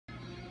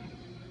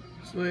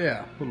So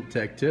yeah, little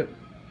tech tip.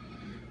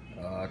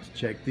 To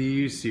check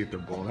these, see if they're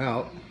blown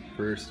out.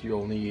 First,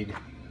 you'll need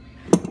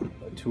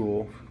a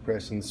tool for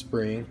pressing the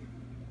spring.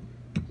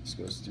 This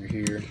goes through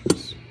here,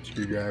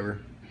 screwdriver.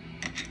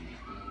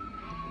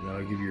 And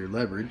that'll give you your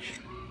leverage.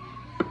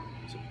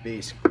 So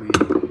basically,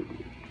 I'm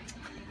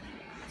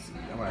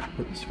gonna have to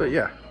put this, but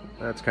yeah,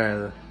 that's kind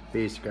of the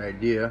basic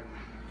idea.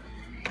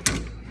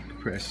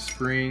 Press the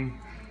spring,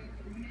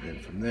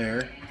 and from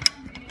there,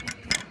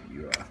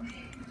 you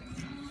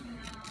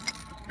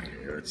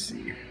here, let's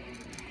see.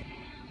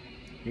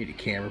 Need a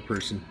camera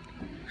person.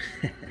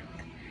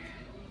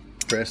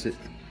 Press it.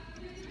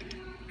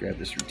 Grab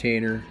this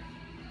retainer.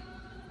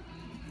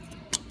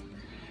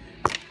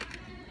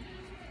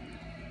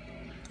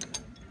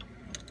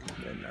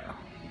 And then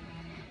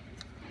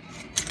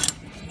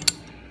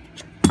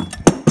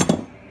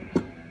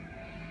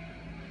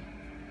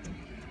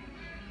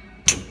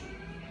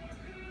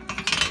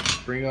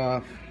spring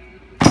off,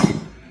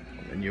 and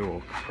then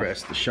you'll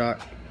press the shock.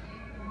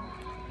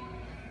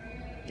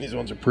 These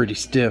ones are pretty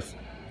stiff.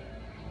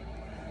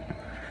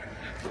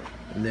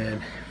 And then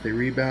if they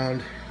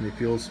rebound and they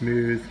feel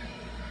smooth,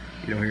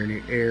 you don't hear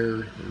any air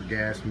or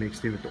gas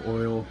mixed in with the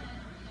oil,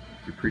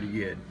 you're pretty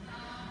good.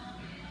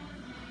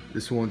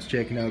 This one's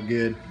checking out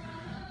good.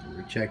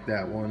 We check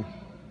that one.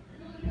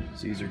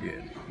 So these are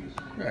good.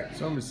 Alright,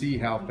 so I'm gonna see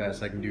how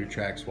fast I can do a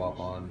track swap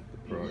on the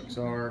Pro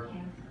XR.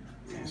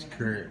 It's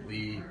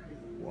currently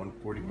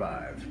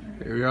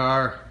 1:45. Here we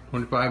are,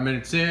 25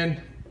 minutes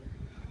in.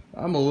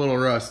 I'm a little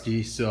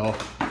rusty, so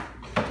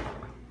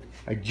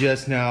I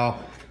just now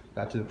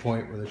got to the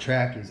point where the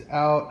track is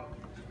out.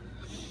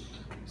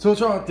 So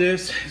what's wrong with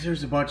this is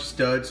there's a bunch of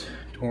studs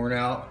torn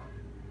out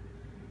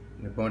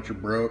and a bunch are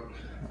broke.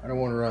 I don't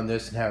want to run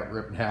this and have it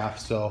rip in half,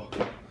 so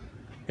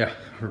yeah,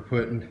 we're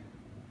putting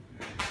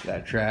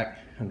that track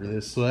under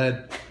this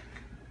sled.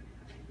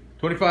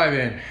 25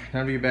 in,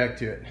 time to get back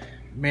to it.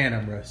 Man,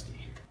 I'm rusty.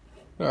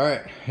 All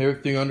right,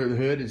 everything under the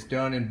hood is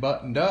done and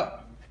buttoned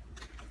up,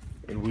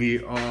 and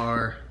we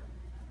are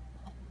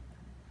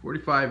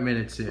 45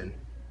 minutes in.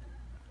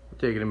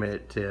 Taking a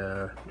minute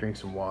to drink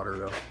some water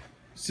though.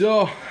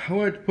 So I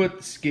wanted to put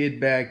the skid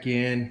back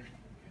in.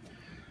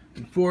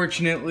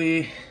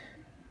 Unfortunately,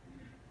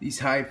 these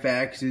high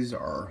faxes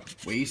are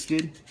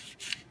wasted.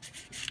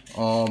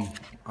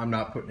 I'm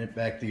not putting it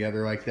back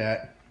together like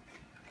that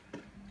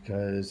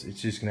because it's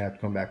just gonna have to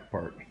come back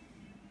apart.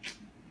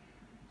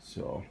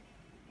 So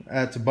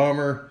that's a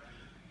bummer.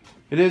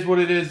 It is what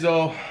it is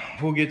though.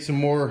 We'll get some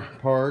more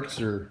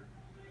parts, or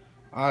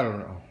I don't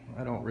know.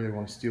 I don't really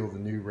want to steal the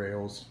new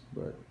rails,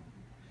 but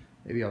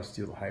maybe I'll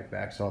steal the high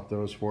backs off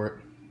those for it.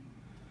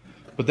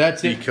 But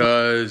that's it,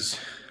 because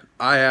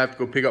I have to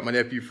go pick up my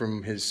nephew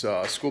from his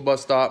school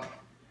bus stop.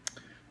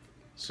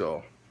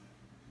 So,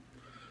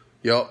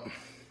 yup,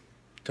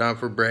 time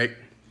for a break.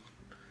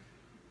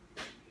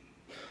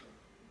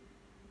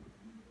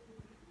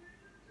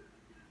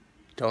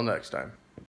 Till next time.